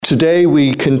Today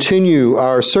we continue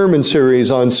our sermon series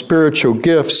on spiritual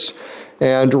gifts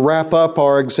and wrap up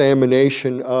our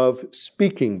examination of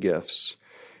speaking gifts.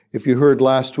 If you heard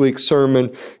last week's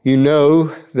sermon, you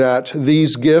know that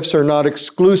these gifts are not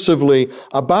exclusively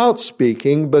about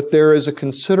speaking, but there is a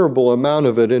considerable amount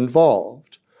of it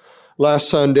involved. Last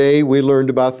Sunday, we learned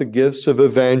about the gifts of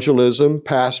evangelism,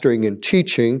 pastoring, and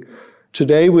teaching.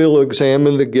 Today, we'll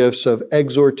examine the gifts of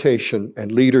exhortation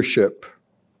and leadership.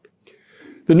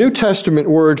 The New Testament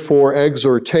word for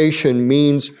exhortation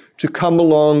means to come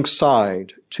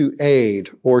alongside, to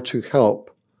aid, or to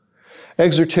help.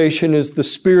 Exhortation is the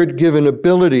Spirit-given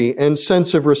ability and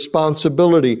sense of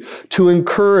responsibility to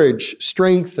encourage,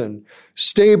 strengthen,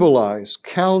 stabilize,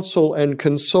 counsel, and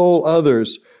console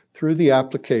others through the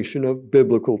application of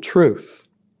biblical truth.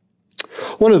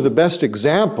 One of the best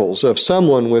examples of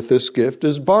someone with this gift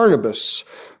is Barnabas,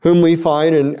 whom we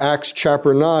find in Acts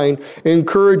chapter 9,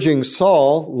 encouraging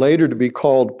Saul, later to be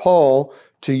called Paul,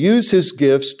 to use his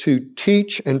gifts to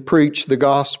teach and preach the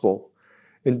gospel.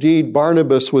 Indeed,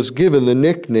 Barnabas was given the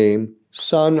nickname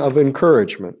Son of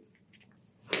Encouragement.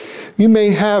 You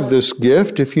may have this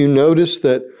gift if you notice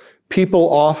that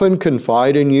people often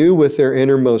confide in you with their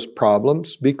innermost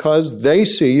problems because they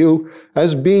see you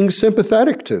as being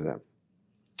sympathetic to them.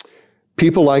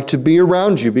 People like to be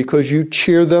around you because you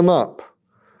cheer them up.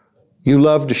 You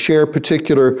love to share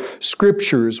particular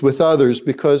scriptures with others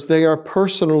because they are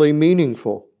personally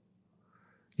meaningful.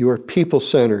 You are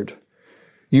people-centered.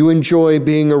 You enjoy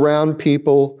being around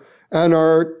people and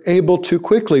are able to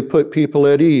quickly put people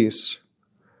at ease.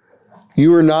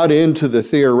 You are not into the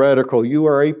theoretical. You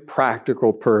are a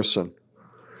practical person.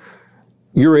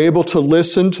 You're able to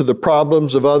listen to the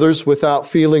problems of others without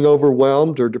feeling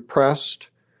overwhelmed or depressed.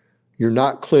 You're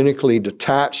not clinically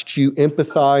detached. You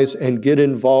empathize and get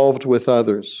involved with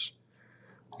others.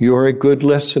 You are a good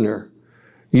listener.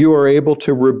 You are able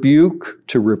to rebuke,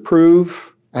 to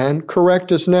reprove, and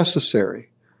correct as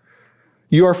necessary.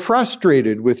 You are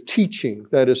frustrated with teaching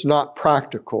that is not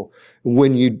practical.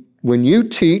 When you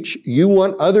teach, you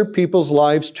want other people's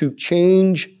lives to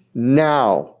change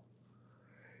now.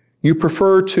 You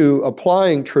prefer to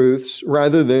applying truths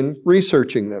rather than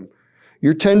researching them.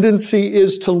 Your tendency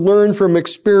is to learn from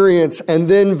experience and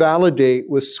then validate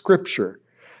with Scripture.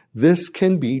 This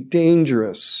can be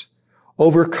dangerous.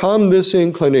 Overcome this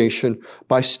inclination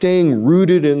by staying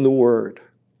rooted in the Word.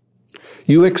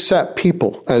 You accept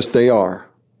people as they are.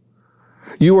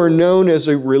 You are known as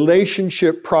a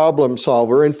relationship problem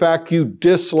solver. In fact, you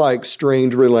dislike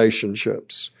strained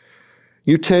relationships.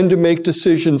 You tend to make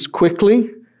decisions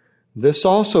quickly. This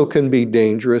also can be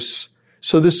dangerous.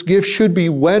 So this gift should be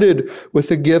wedded with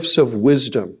the gifts of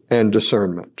wisdom and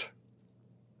discernment.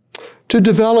 To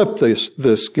develop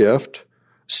this gift,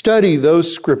 study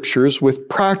those scriptures with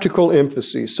practical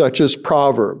emphasis, such as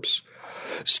Proverbs.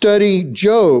 Study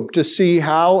Job to see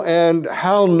how and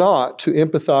how not to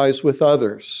empathize with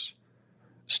others.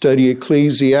 Study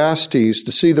Ecclesiastes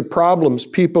to see the problems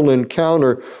people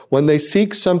encounter when they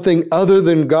seek something other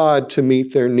than God to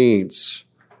meet their needs.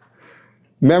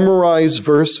 Memorize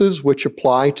verses which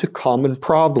apply to common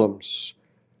problems.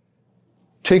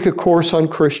 Take a course on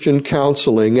Christian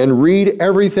counseling and read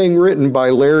everything written by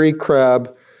Larry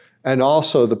Crabb and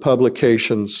also the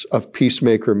publications of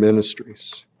Peacemaker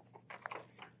Ministries.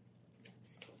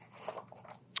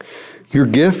 Your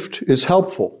gift is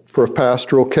helpful for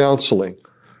pastoral counseling,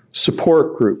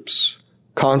 support groups,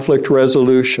 conflict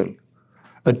resolution,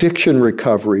 addiction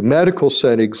recovery, medical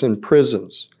settings, and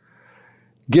prisons.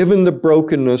 Given the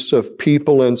brokenness of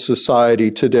people and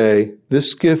society today,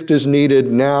 this gift is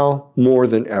needed now more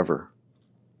than ever.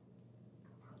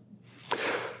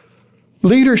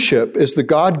 Leadership is the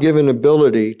God-given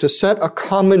ability to set a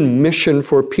common mission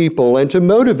for people and to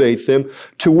motivate them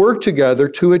to work together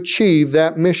to achieve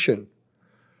that mission.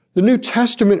 The New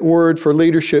Testament word for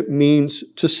leadership means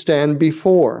to stand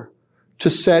before, to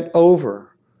set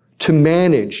over, to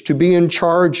manage, to be in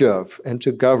charge of, and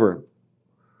to govern.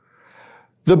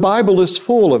 The Bible is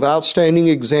full of outstanding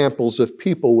examples of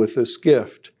people with this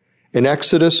gift. In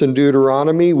Exodus and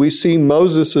Deuteronomy, we see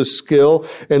Moses' skill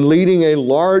in leading a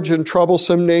large and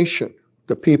troublesome nation,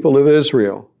 the people of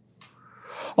Israel.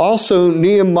 Also,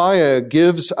 Nehemiah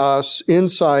gives us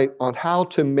insight on how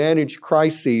to manage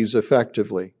crises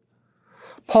effectively.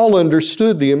 Paul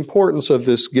understood the importance of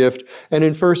this gift, and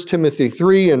in 1 Timothy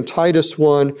 3 and Titus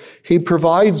 1, he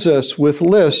provides us with a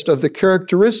list of the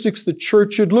characteristics the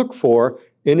church should look for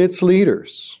in its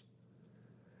leaders.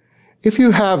 If you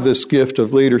have this gift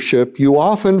of leadership, you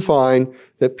often find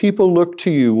that people look to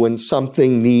you when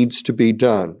something needs to be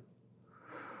done.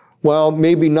 While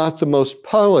maybe not the most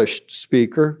polished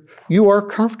speaker, you are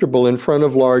comfortable in front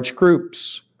of large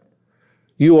groups.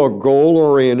 You are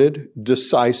goal-oriented,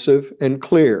 decisive, and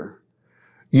clear.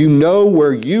 You know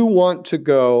where you want to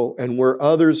go and where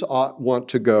others want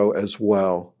to go as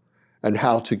well, and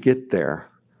how to get there.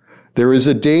 There is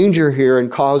a danger here in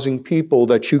causing people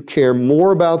that you care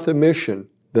more about the mission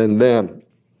than them.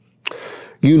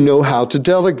 You know how to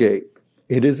delegate.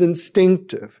 It is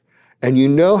instinctive, and you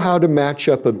know how to match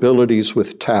up abilities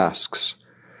with tasks.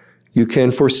 You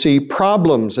can foresee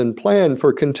problems and plan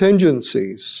for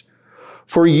contingencies.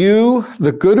 For you,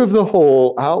 the good of the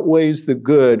whole outweighs the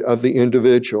good of the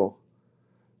individual.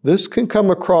 This can come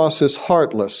across as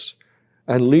heartless,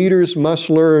 and leaders must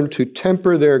learn to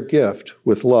temper their gift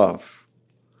with love.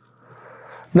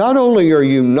 Not only are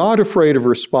you not afraid of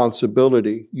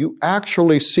responsibility, you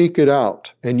actually seek it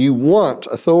out, and you want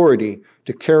authority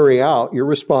to carry out your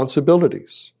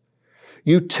responsibilities.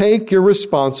 You take your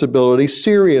responsibility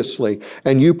seriously,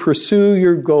 and you pursue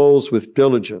your goals with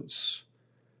diligence.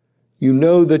 You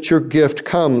know that your gift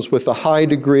comes with a high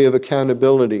degree of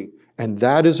accountability, and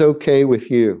that is okay with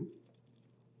you.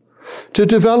 To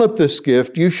develop this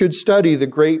gift, you should study the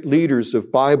great leaders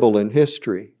of Bible and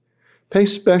history. Pay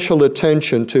special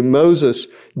attention to Moses,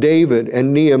 David,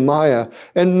 and Nehemiah,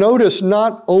 and notice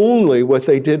not only what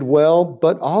they did well,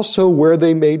 but also where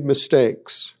they made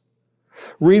mistakes.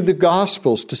 Read the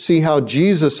Gospels to see how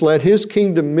Jesus led his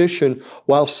kingdom mission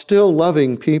while still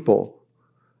loving people.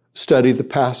 Study the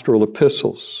pastoral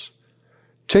epistles.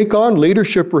 Take on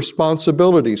leadership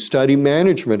responsibilities, study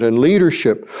management and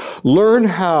leadership. Learn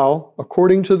how,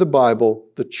 according to the Bible,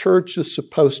 the church is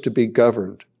supposed to be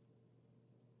governed.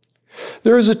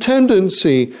 There is a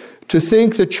tendency to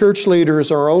think that church leaders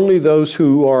are only those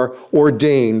who are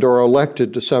ordained or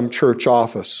elected to some church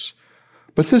office.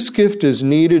 But this gift is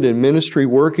needed in ministry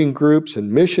working groups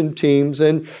and mission teams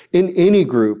and in any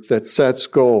group that sets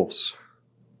goals.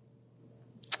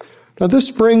 Now,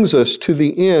 this brings us to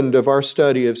the end of our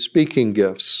study of speaking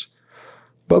gifts.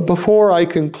 But before I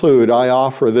conclude, I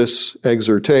offer this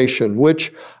exhortation,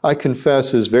 which I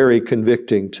confess is very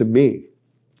convicting to me.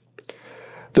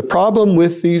 The problem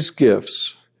with these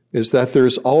gifts is that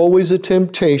there's always a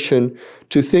temptation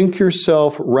to think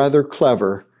yourself rather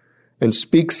clever and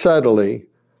speak subtly,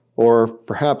 or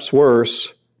perhaps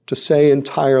worse, to say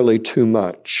entirely too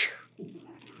much.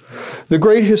 The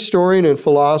great historian and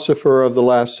philosopher of the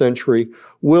last century,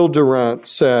 Will Durant,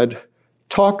 said,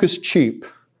 "Talk is cheap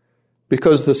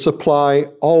because the supply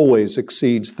always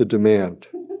exceeds the demand."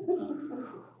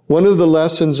 One of the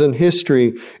lessons in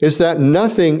history is that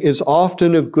nothing is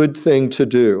often a good thing to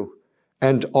do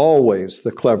and always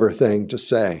the clever thing to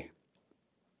say.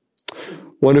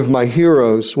 One of my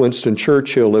heroes, Winston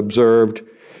Churchill, observed,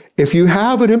 "If you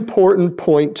have an important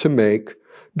point to make,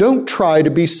 don't try to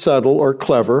be subtle or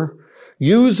clever.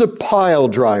 Use a pile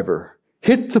driver.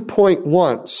 Hit the point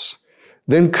once,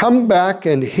 then come back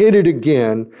and hit it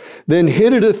again, then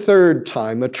hit it a third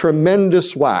time, a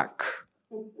tremendous whack."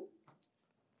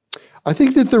 I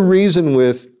think that the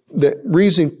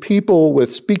reason people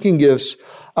with speaking gifts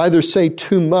either say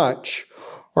too much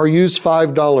or use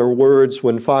 $5 words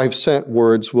when 5-cent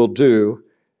words will do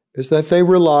is that they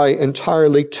rely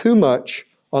entirely too much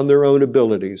on their own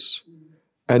abilities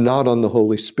and not on the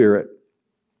Holy Spirit.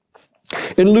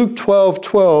 In Luke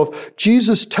 12:12,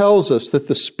 Jesus tells us that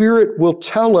the Spirit will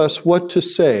tell us what to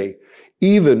say,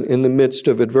 even in the midst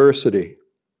of adversity.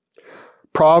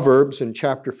 Proverbs in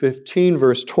chapter 15,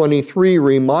 verse 23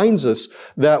 reminds us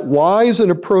that wise and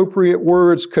appropriate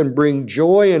words can bring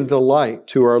joy and delight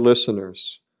to our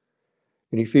listeners.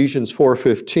 In Ephesians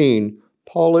 4:15,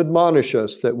 Paul admonishes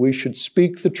us that we should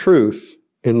speak the truth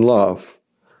in love.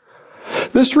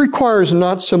 This requires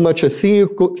not so much a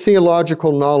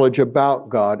theological knowledge about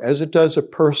God as it does a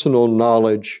personal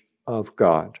knowledge of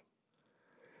God.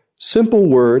 Simple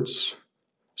words,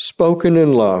 spoken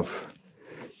in love,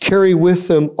 carry with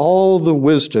them all the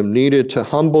wisdom needed to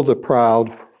humble the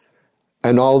proud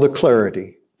and all the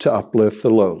clarity to uplift the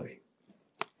lowly.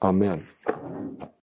 Amen.